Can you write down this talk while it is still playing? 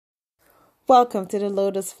Welcome to the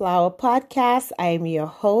Lotus Flower Podcast. I am your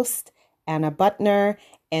host, Anna Butner,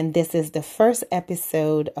 and this is the first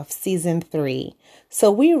episode of season 3.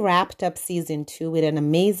 So we wrapped up season 2 with an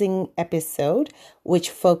amazing episode which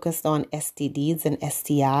focused on STDs and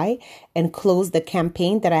STI and closed the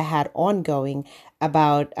campaign that I had ongoing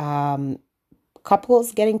about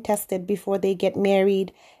couples getting tested before they get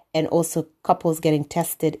married, and also couples getting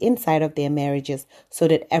tested inside of their marriages so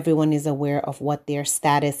that everyone is aware of what their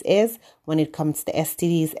status is when it comes to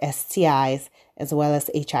STDs, STIs, as well as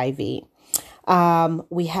HIV.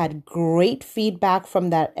 We had great feedback from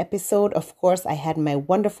that episode. Of course, I had my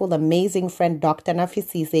wonderful, amazing friend, Dr.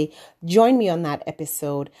 Nafisise, join me on that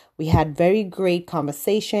episode. We had very great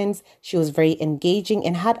conversations. She was very engaging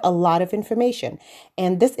and had a lot of information.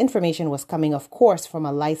 And this information was coming, of course, from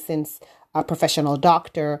a licensed professional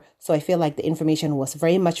doctor. So I feel like the information was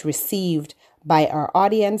very much received by our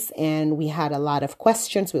audience, and we had a lot of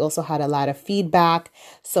questions. We also had a lot of feedback.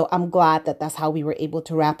 So I'm glad that that's how we were able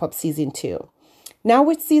to wrap up season 2. Now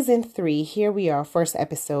with season 3, here we are, first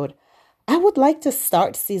episode. I would like to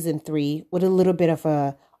start season 3 with a little bit of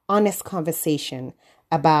a honest conversation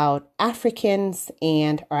about Africans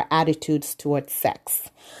and our attitudes towards sex.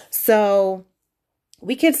 So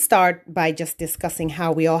we could start by just discussing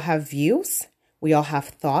how we all have views, we all have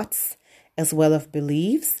thoughts, as well as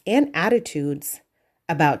beliefs and attitudes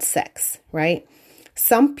about sex, right?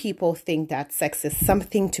 Some people think that sex is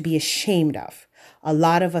something to be ashamed of. A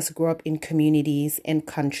lot of us grew up in communities and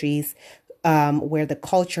countries where the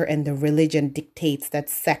culture and the religion dictates that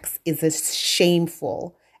sex is a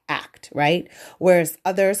shameful act, right? Whereas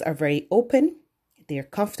others are very open, they're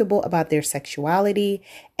comfortable about their sexuality,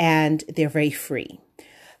 and they're very free.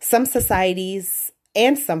 Some societies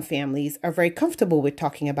and some families are very comfortable with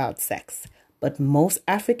talking about sex, but most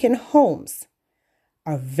African homes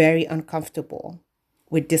are very uncomfortable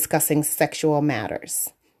with discussing sexual matters.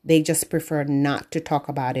 They just prefer not to talk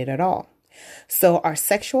about it at all. So our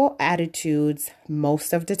sexual attitudes,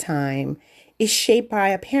 most of the time, is shaped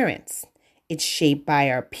by our parents. It's shaped by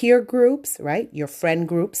our peer groups, right? Your friend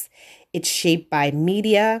groups. It's shaped by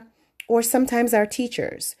media or sometimes our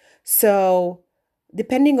teachers. So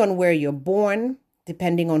depending on where you're born,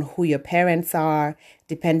 depending on who your parents are,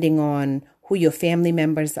 depending on who your family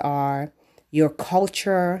members are, your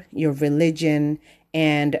culture, your religion,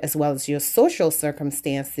 and as well as your social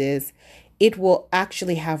circumstances, it will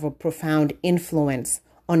actually have a profound influence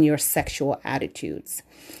on your sexual attitudes.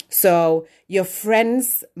 So your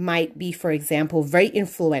friends might be, for example, very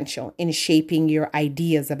influential in shaping your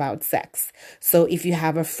ideas about sex. So if you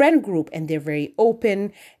have a friend group and they're very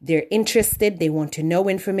open, they're interested, they want to know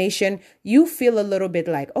information, you feel a little bit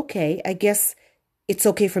like, okay, I guess it's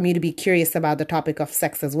okay for me to be curious about the topic of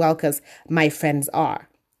sex as well because my friends are.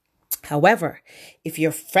 However, if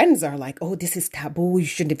your friends are like, oh, this is taboo, you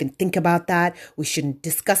shouldn't even think about that, we shouldn't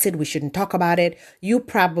discuss it, we shouldn't talk about it, you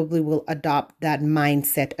probably will adopt that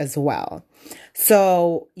mindset as well.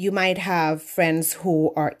 So you might have friends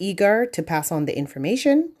who are eager to pass on the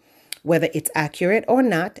information, whether it's accurate or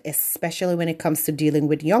not, especially when it comes to dealing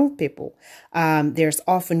with young people. There's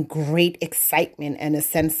often great excitement and a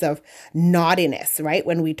sense of naughtiness, right?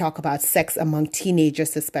 When we talk about sex among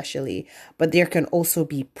teenagers, especially, but there can also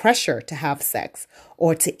be pressure to have sex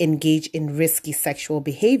or to engage in risky sexual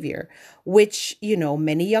behavior, which,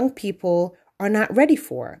 many young people are not ready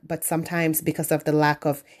for, but sometimes because of the lack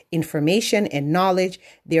of information and knowledge,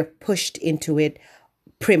 they're pushed into it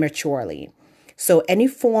prematurely. So any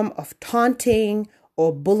form of taunting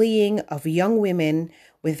or bullying of young women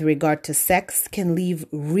with regard to sex can leave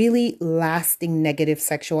really lasting negative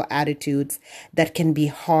sexual attitudes that can be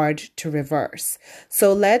hard to reverse.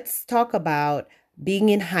 So let's talk about being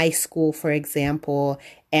in high school, for example,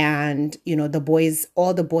 and,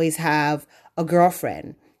 all the boys have a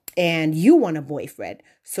girlfriend and you want a boyfriend.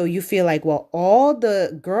 So you feel like, well, all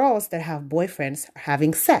the girls that have boyfriends are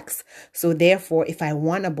having sex. So therefore, if I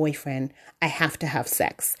want a boyfriend, I have to have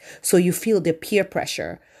sex. So you feel the peer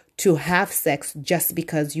pressure to have sex just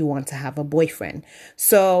because you want to have a boyfriend.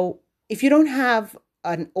 So if you don't have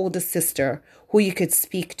an older sister who you could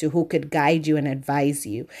speak to, who could guide you and advise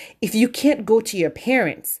you, if you can't go to your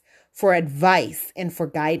parents for advice and for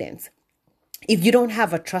guidance, if you don't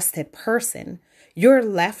have a trusted person, you're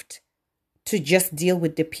left to just deal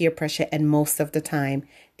with the peer pressure. And most of the time,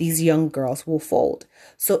 these young girls will fold.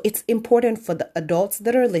 So it's important for the adults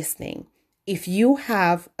that are listening. If you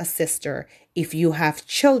have a sister, if you have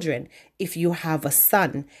children, if you have a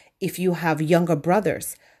son, if you have younger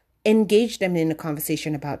brothers, engage them in a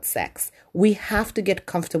conversation about sex. We have to get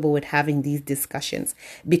comfortable with having these discussions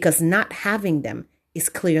because not having them is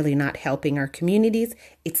clearly not helping our communities.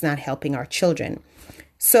 It's not helping our children.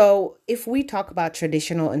 So if we talk about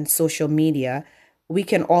traditional and social media, we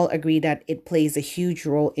can all agree that it plays a huge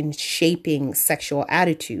role in shaping sexual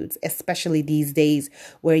attitudes, especially these days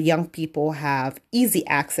where young people have easy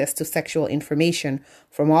access to sexual information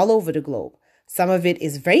from all over the globe. Some of it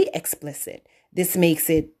is very explicit. This makes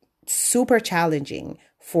it super challenging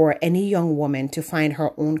for any young woman to find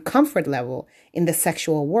her own comfort level in the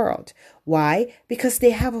sexual world. Why? Because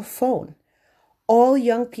they have a phone. All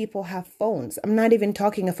young people have phones. I'm not even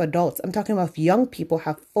talking of adults. I'm talking about young people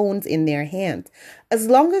have phones in their hands. As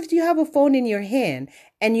long as you have a phone in your hand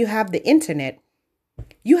and you have the internet,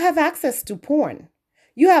 you have access to porn.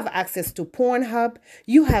 You have access to Pornhub.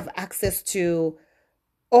 You have access to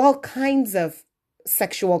all kinds of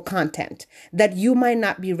sexual content that you might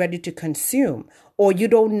not be ready to consume, or you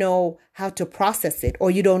don't know how to process it,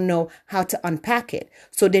 or you don't know how to unpack it.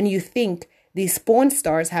 So then you think these porn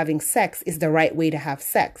stars having sex is the right way to have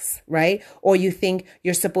sex, right? Or you think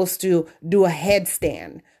you're supposed to do a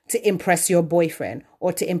headstand to impress your boyfriend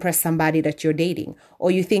or to impress somebody that you're dating.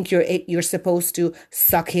 Or you think you're supposed to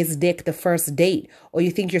suck his dick the first date. Or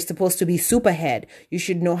you think you're supposed to be super head. You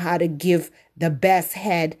should know how to give the best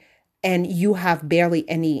head and you have barely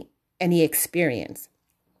any experience.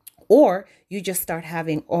 Or you just start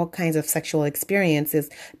having all kinds of sexual experiences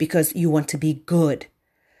because you want to be good.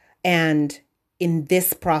 And in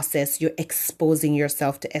this process, you're exposing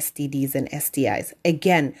yourself to STDs and STIs.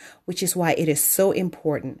 Again, which is why it is so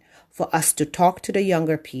important for us to talk to the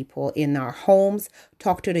younger people in our homes,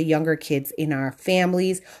 talk to the younger kids in our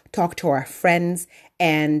families, talk to our friends.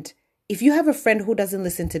 And if you have a friend who doesn't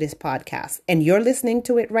listen to this podcast and you're listening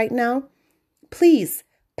to it right now, please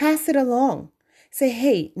pass it along. Say,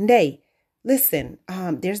 hey, Nay, listen,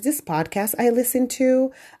 there's this podcast I listen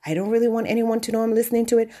to. I don't really want anyone to know I'm listening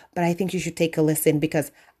to it, but I think you should take a listen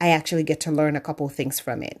because I actually get to learn a couple of things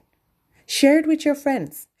from it. Share it with your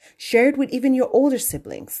friends. Share it with even your older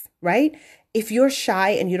siblings, right? If you're shy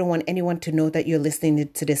and you don't want anyone to know that you're listening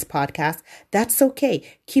to this podcast, that's okay.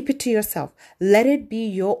 Keep it to yourself. Let it be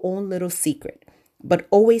your own little secret, but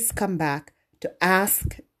always come back to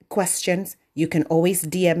ask questions. You can always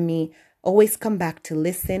DM me. Always come back to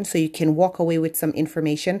listen so you can walk away with some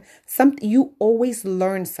information. You always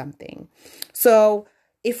learn something. So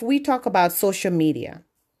if we talk about social media,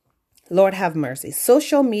 Lord have mercy.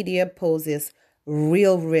 Social media poses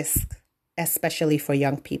real risk, especially for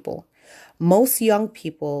young people. Most young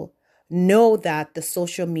people know that the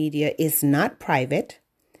social media is not private,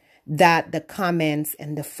 that the comments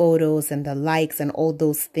and the photos and the likes and all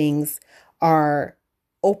those things are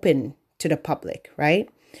open to the public, right?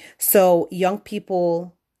 So young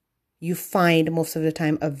people, you find most of the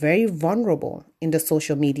time are very vulnerable in the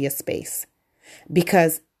social media space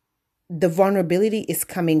because the vulnerability is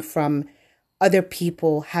coming from other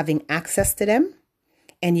people having access to them.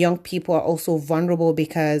 And young people are also vulnerable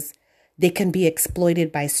because they can be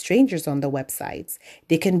exploited by strangers on the websites.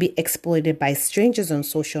 They can be exploited by strangers on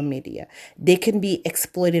social media. They can be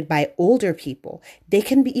exploited by older people. They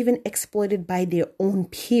can be even exploited by their own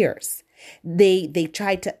peers. They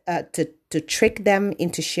try to trick them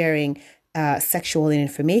into sharing sexual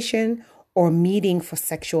information or meeting for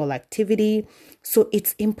sexual activity. So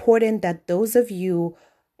it's important that those of you,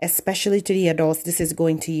 especially to the adults, this is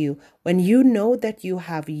going to you, when you know that you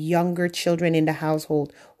have younger children in the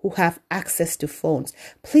household who have access to phones,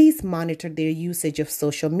 please monitor their usage of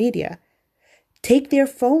social media. Take their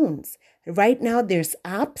phones. Right now, there's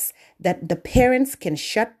apps that the parents can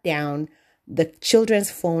shut down the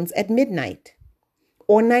children's phones at midnight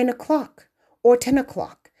or 9 o'clock or 10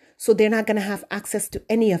 o'clock. So they're not going to have access to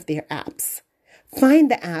any of their apps.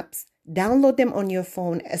 Find the apps, download them on your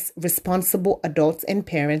phone as responsible adults and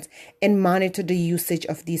parents, and monitor the usage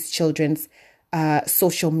of these children's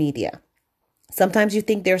social media. Sometimes you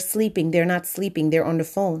think they're sleeping. They're not sleeping. They're on the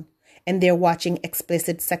phone and they're watching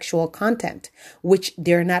explicit sexual content, which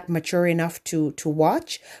they're not mature enough to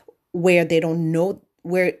watch, where they don't know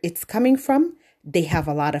where it's coming from. They have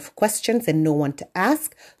a lot of questions and no one to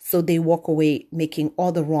ask. So they walk away making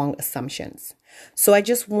all the wrong assumptions. So I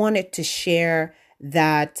just wanted to share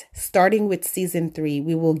that starting with season 3,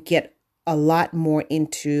 we will get a lot more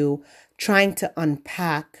into trying to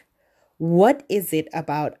unpack what is it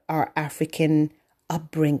about our African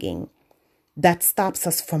upbringing that stops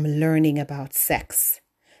us from learning about sex,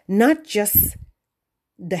 not just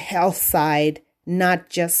the health side, not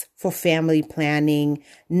just for family planning,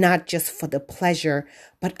 not just for the pleasure,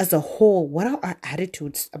 but as a whole, what are our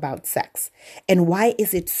attitudes about sex? And why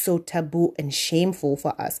is it so taboo and shameful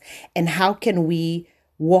for us? And how can we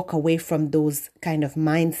walk away from those kind of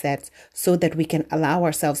mindsets so that we can allow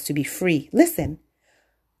ourselves to be free. Listen,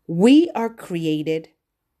 we are created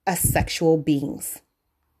as sexual beings.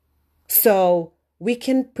 So we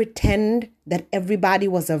can pretend that everybody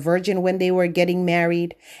was a virgin when they were getting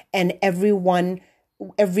married, and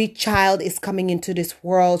every child is coming into this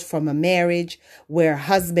world from a marriage where a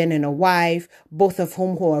husband and a wife, both of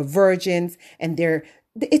whom who are virgins, and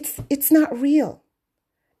it's not real.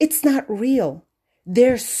 It's not real.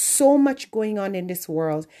 There's so much going on in this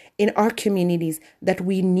world, in our communities, that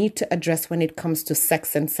we need to address when it comes to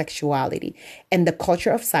sex and sexuality. And the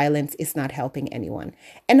culture of silence is not helping anyone.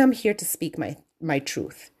 And I'm here to speak my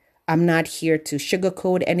truth. I'm not here to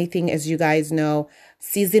sugarcoat anything. As you guys know,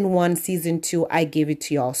 season 1, season 2, I gave it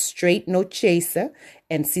to y'all straight, no chaser.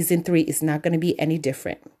 And season 3 is not going to be any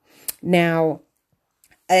different. Now,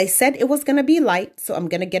 I said it was going to be light, so I'm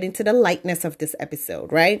going to get into the lightness of this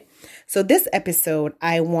episode, right? So this episode,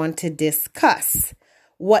 I want to discuss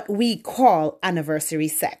what we call anniversary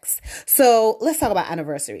sex. So let's talk about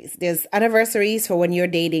anniversaries. There's anniversaries for when you're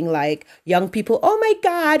dating, like young people. Oh my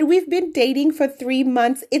God, we've been dating for 3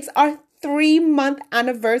 months. It's our 3-month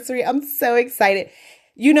anniversary. I'm so excited.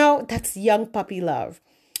 That's young puppy love.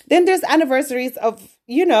 Then there's anniversaries of,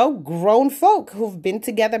 grown folk who've been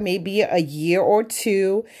together maybe a year or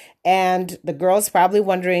two. And the girl's probably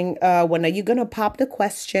wondering, when are you going to pop the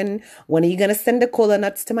question? When are you going to send the cola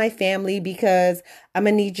nuts to my family? Because I'm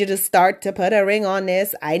going to need you to start to put a ring on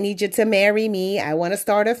this. I need you to marry me. I want to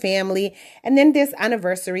start a family. And then there's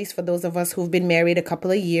anniversaries for those of us who've been married a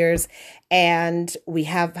couple of years and we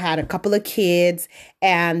have had a couple of kids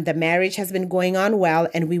and the marriage has been going on well.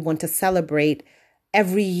 And we want to celebrate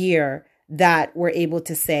every year that we're able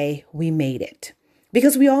to say we made it.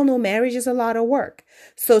 Because we all know marriage is a lot of work.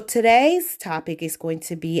 So today's topic is going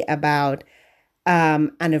to be about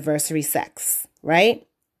anniversary sex, right?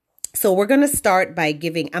 So we're going to start by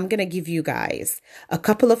I'm going to give you guys a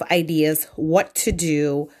couple of ideas what to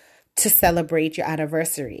do to celebrate your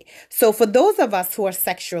anniversary. So for those of us who are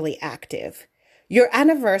sexually active, your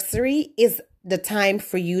anniversary is the time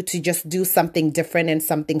for you to just do something different and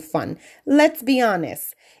something fun. Let's be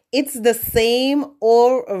honest. It's the same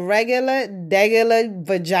old regular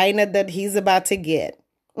vagina that he's about to get.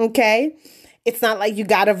 Okay? It's not like you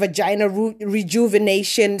got a vagina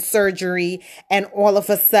rejuvenation surgery and all of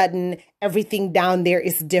a sudden everything down there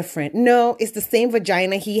is different. No, it's the same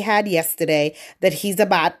vagina he had yesterday that he's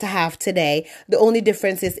about to have today. The only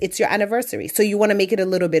difference is it's your anniversary. So you want to make it a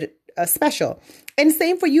little bit special. And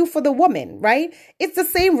same for you for the woman, right? It's the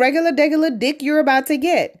same regular dick you're about to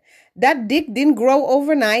get. That dick didn't grow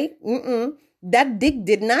overnight. That dick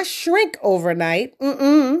did not shrink overnight.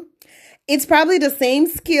 It's probably the same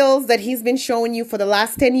skills that he's been showing you for the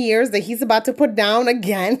last 10 years that he's about to put down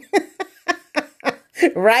again.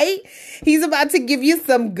 Right? He's about to give you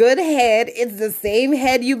some good head. It's the same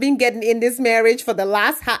head you've been getting in this marriage for the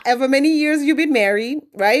last however many years you've been married,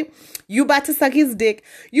 right? You about to suck his dick.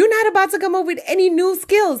 You're not about to come up with any new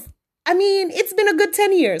skills. I mean, it's been a good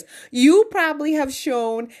 10 years. You probably have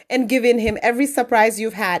shown and given him every surprise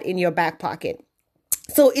you've had in your back pocket.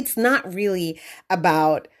 So it's not really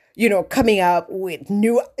about, coming up with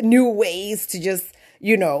new ways to just,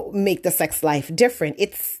 make the sex life different.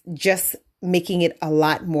 It's just making it a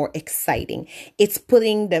lot more exciting. It's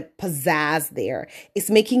putting the pizzazz there. It's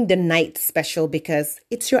making the night special because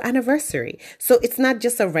it's your anniversary. So it's not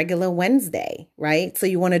just a regular Wednesday, right? So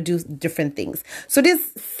you want to do different things. So there's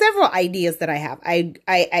several ideas that I have.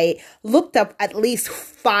 I looked up at least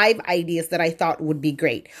 5 ideas that I thought would be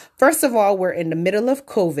great. First of all, we're in the middle of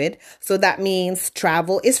COVID. So that means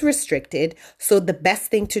travel is restricted. So the best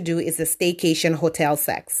thing to do is a staycation hotel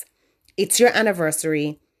sex. It's your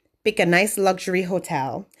anniversary. Pick a nice luxury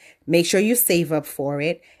hotel, make sure you save up for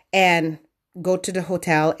it, and go to the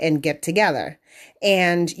hotel and get together.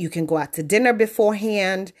 And you can go out to dinner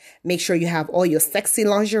beforehand, make sure you have all your sexy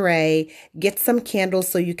lingerie, get some candles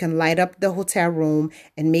so you can light up the hotel room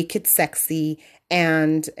and make it sexy,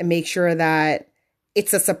 and make sure that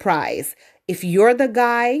it's a surprise. If you're the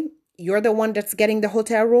guy, you're the one that's getting the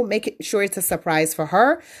hotel room, make sure it's a surprise for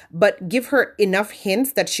her, but give her enough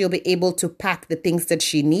hints that she'll be able to pack the things that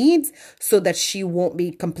she needs so that she won't be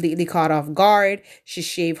completely caught off guard. She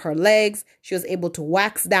shaved her legs. She was able to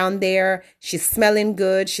wax down there. She's smelling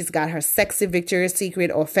good. She's got her sexy Victoria's Secret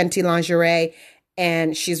or Fenty lingerie,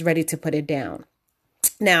 and she's ready to put it down.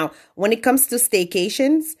 Now, when it comes to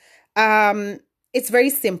staycations, it's very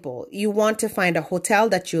simple. You want to find a hotel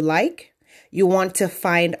that you like. You want to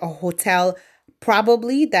find a hotel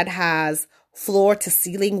probably that has floor to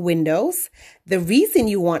ceiling windows. The reason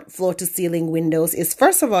you want floor to ceiling windows is,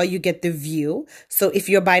 first of all, you get the view. So if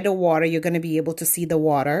you're by the water, you're going to be able to see the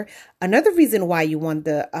water. Another reason why you want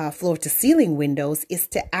the floor to ceiling windows is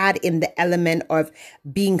to add in the element of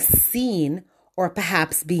being seen or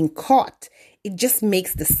perhaps being caught. It just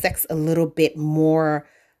makes the sex a little bit more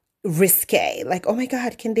risque. Like, oh my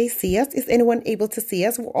God, can they see us? Is anyone able to see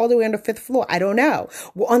us? We're all the way on the fifth floor. I don't know.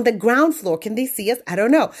 We're on the ground floor. Can they see us? I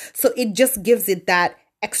don't know. So it just gives it that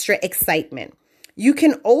extra excitement. You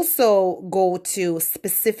can also go to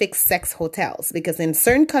specific sex hotels, because in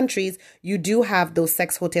certain countries, you do have those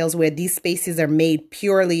sex hotels where these spaces are made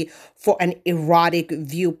purely for an erotic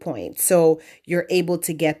viewpoint. So you're able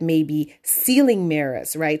to get maybe ceiling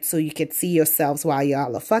mirrors, right? So you could see yourselves while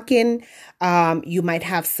y'all are fucking. You might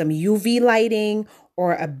have some UV lighting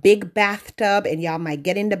or a big bathtub, and y'all might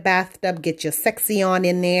get in the bathtub, get your sexy on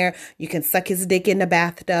in there. You can suck his dick in the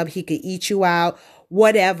bathtub. He could eat you out.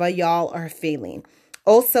 Whatever y'all are feeling.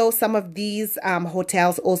 Also, some of these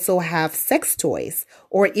hotels also have sex toys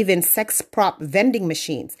or even sex prop vending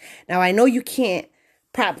machines. Now, I know you can't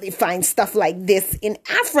probably find stuff like this in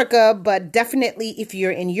Africa, but definitely if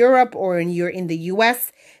you're in Europe or you're in the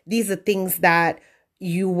US, these are things that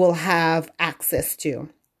you will have access to.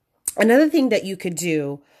 Another thing that you could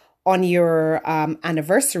do on your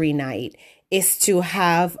anniversary night is to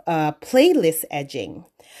have a playlist edging.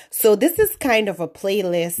 So this is kind of a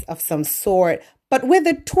playlist of some sort, but with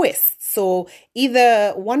a twist. So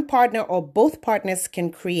either one partner or both partners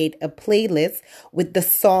can create a playlist with the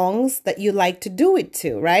songs that you like to do it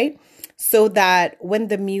to, right? So that when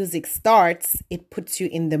the music starts, it puts you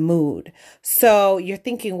in the mood. So you're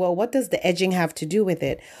thinking, well, what does the edging have to do with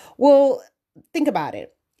it? Well, think about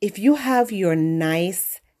it. If you have your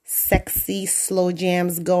nice, sexy slow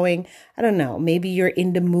jams going, I don't know, maybe you're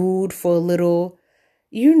in the mood for a little,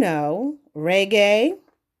 reggae.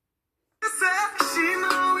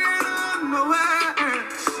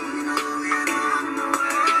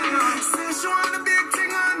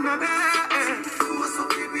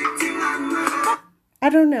 I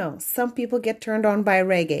don't know. Some people get turned on by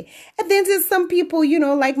reggae. And then there's some people,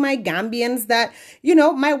 like my Gambians that,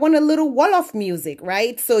 might want a little Wolof music,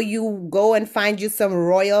 right? So you go and find you some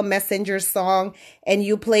Royal Messenger song and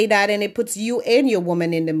you play that and it puts you and your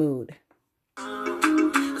woman in the mood.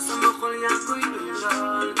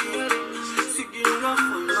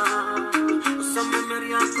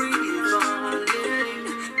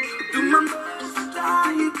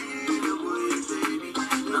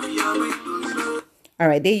 All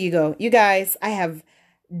right, there you go. You guys, I have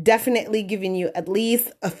definitely given you at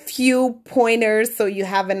least a few pointers so you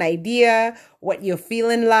have an idea what you're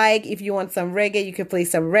feeling like. If you want some reggae, you can play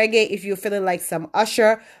some reggae. If you're feeling like some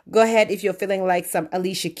Usher, go ahead. If you're feeling like some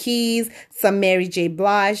Alicia Keys, some Mary J.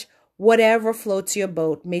 Blige, whatever floats your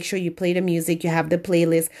boat, make sure you play the music, you have the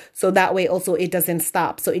playlist, so that way also it doesn't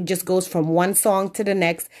stop. So it just goes from one song to the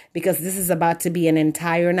next, because this is about to be an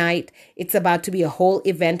entire night. It's about to be a whole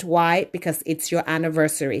event. Why? Because it's your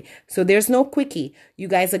anniversary. So there's no quickie. You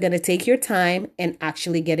guys are going to take your time and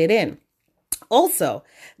actually get it in. Also,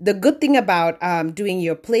 the good thing about doing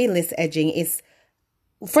your playlist edging is,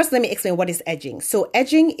 first, let me explain what is edging. So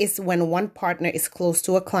edging is when one partner is close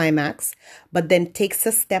to a climax, but then takes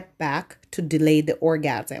a step back to delay the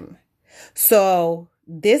orgasm. So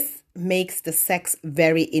this makes the sex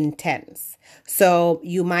very intense. So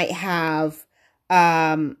you might have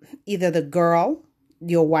either the girl,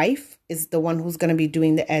 your wife, is the one who's going to be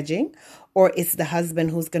doing the edging, or it's the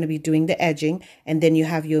husband who's going to be doing the edging, and then you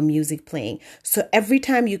have your music playing. So every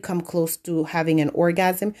time you come close to having an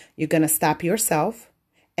orgasm, you're going to stop yourself.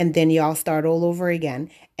 And then y'all start all over again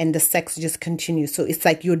and the sex just continues. So it's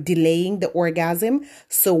like you're delaying the orgasm.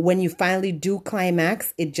 So when you finally do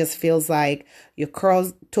climax, it just feels like your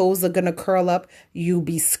toes are going to curl up. You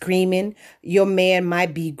be screaming. Your man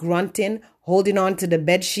might be grunting, holding on to the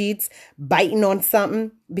bed sheets, biting on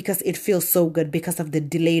something, because it feels so good because of the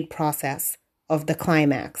delayed process of the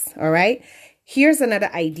climax. All right. Here's another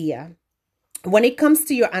idea. When it comes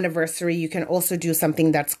to your anniversary, you can also do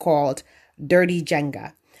something that's called Dirty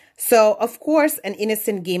Jenga. So, of course, an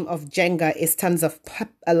innocent game of Jenga is tons of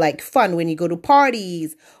fun when you go to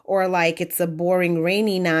parties, or like it's a boring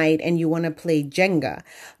rainy night and you want to play Jenga.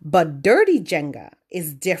 But Dirty Jenga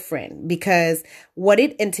is different, because what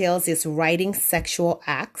it entails is writing sexual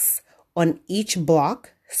acts on each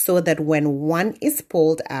block so that when one is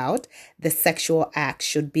pulled out, the sexual act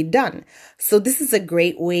should be done. So this is a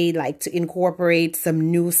great way like to incorporate some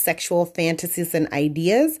new sexual fantasies and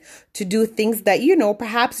ideas to do things that,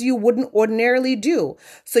 perhaps you wouldn't ordinarily do.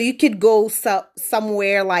 So you could go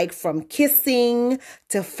somewhere like from kissing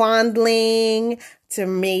to fondling to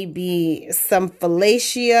maybe some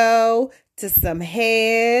fellatio to some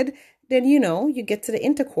head. Then, you get to the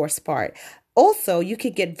intercourse part. Also, you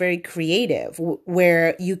could get very creative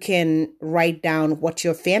where you can write down what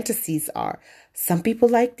your fantasies are. Some people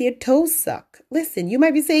like their toes suck. Listen, you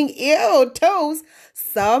might be saying, ew, toes.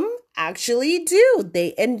 Some actually do.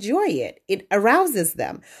 They enjoy it. It arouses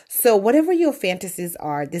them. So whatever your fantasies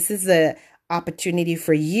are, this is an opportunity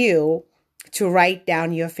for you to write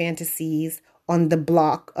down your fantasies on the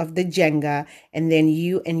block of the Jenga, and then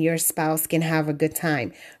you and your spouse can have a good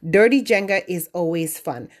time. Dirty Jenga is always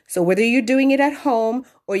fun. So whether you're doing it at home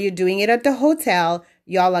or you're doing it at the hotel,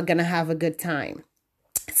 y'all are going to have a good time.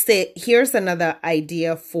 So here's another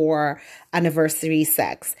idea for anniversary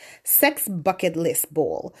sex bucket list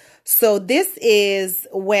bowl. So this is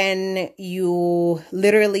when you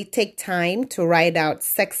literally take time to write out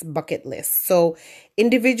sex bucket lists. So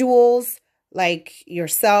individuals like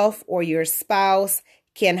yourself or your spouse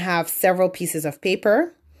can have several pieces of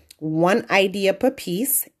paper, one idea per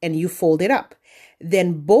piece, and you fold it up.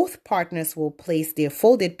 Then both partners will place their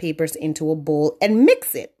folded papers into a bowl and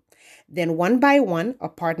mix it. Then one by one, a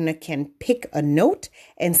partner can pick a note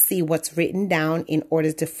and see what's written down in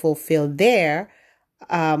order to fulfill their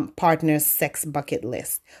partner's sex bucket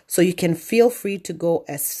list. So you can feel free to go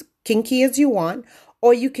as kinky as you want,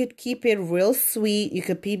 or you could keep it real sweet. You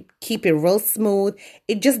could keep it real smooth.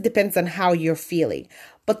 It just depends on how you're feeling.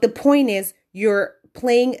 But the point is, you're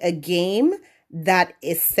playing a game that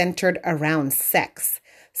is centered around sex.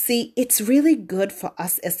 See, it's really good for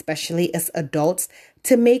us, especially as adults,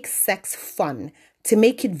 to make sex fun, to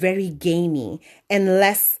make it very gamey and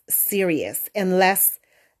less serious and less,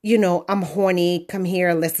 I'm horny, come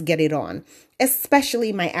here, let's get it on.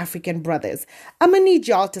 Especially my African brothers. I'm going to need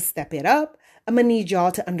y'all to step it up. I'm going to need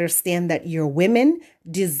y'all to understand that your women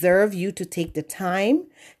deserve you to take the time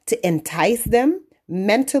to entice them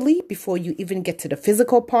mentally before you even get to the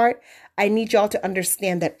physical part. I need y'all to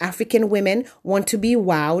understand that African women want to be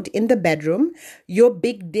wowed in the bedroom. Your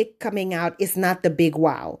big dick coming out is not the big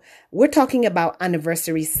wow. We're talking about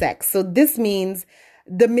anniversary sex. So this means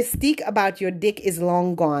the mystique about your dick is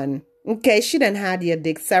long gone. Okay, she done had your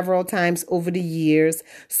dick several times over the years.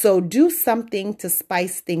 So do something to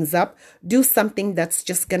spice things up. Do something that's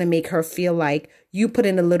just going to make her feel like you put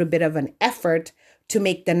in a little bit of an effort to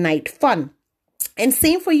make the night fun. And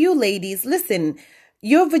same for you, ladies. Listen,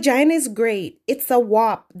 your vagina is great. It's a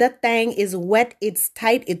wop. That thing is wet. It's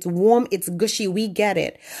tight. It's warm. It's gushy. We get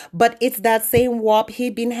it. But it's that same wop he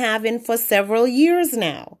been having for several years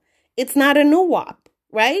now. It's not a new wop.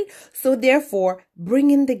 Right? So therefore,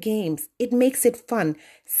 bring in the games. It makes it fun.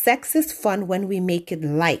 Sex is fun when we make it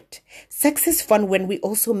light. Sex is fun when we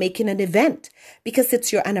also make it an event because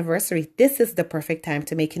it's your anniversary. This is the perfect time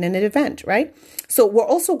to make it an event, right? So we're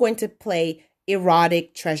also going to play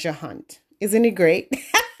erotic treasure hunt. Isn't it great?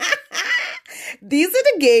 These are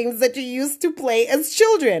the games that you used to play as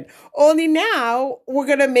children. Only now we're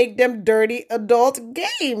going to make them dirty adult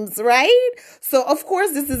games, right? So, of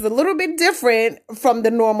course, this is a little bit different from the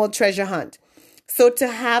normal treasure hunt. So, to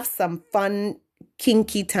have some fun,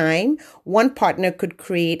 kinky time, one partner could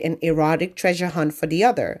create an erotic treasure hunt for the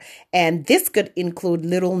other. And this could include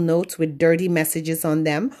little notes with dirty messages on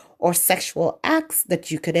them or sexual acts that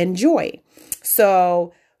you could enjoy.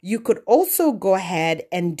 So, you could also go ahead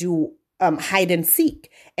and do hide and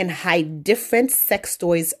seek and hide different sex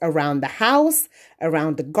toys around the house,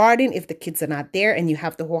 around the garden if the kids are not there and you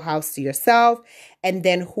have the whole house to yourself. And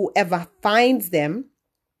then whoever finds them,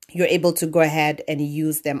 you're able to go ahead and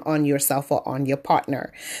use them on yourself or on your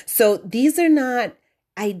partner. So these are not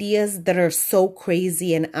ideas that are so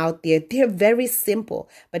crazy and out there. They're very simple,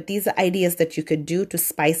 but these are ideas that you could do to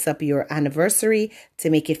spice up your anniversary, to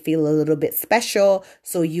make it feel a little bit special.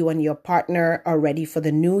 So you and your partner are ready for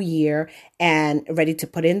the new year and ready to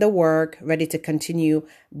put in the work, ready to continue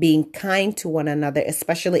being kind to one another,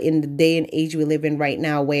 especially in the day and age we live in right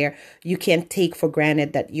now, where you can't take for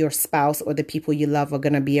granted that your spouse or the people you love are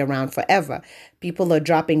going to be around forever. People are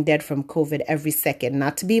dropping dead from COVID every second.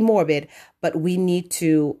 Not to be morbid, but we need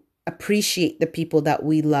to appreciate the people that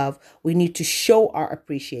we love. We need to show our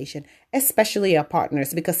appreciation, especially our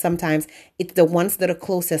partners, because sometimes it's the ones that are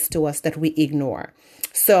closest to us that we ignore.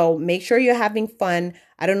 So make sure you're having fun.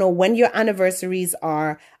 I don't know when your anniversaries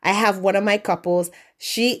are. I have one of my couples.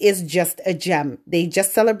 She is just a gem. They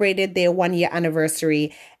just celebrated their 1 year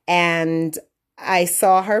anniversary, and I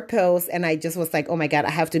saw her post and I just was like, oh my God, I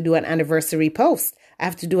have to do an anniversary post. I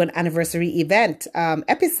have to do an anniversary event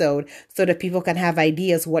episode so that people can have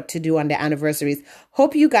ideas what to do on their anniversaries.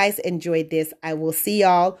 Hope you guys enjoyed this. I will see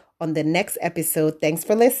y'all on the next episode. Thanks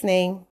for listening.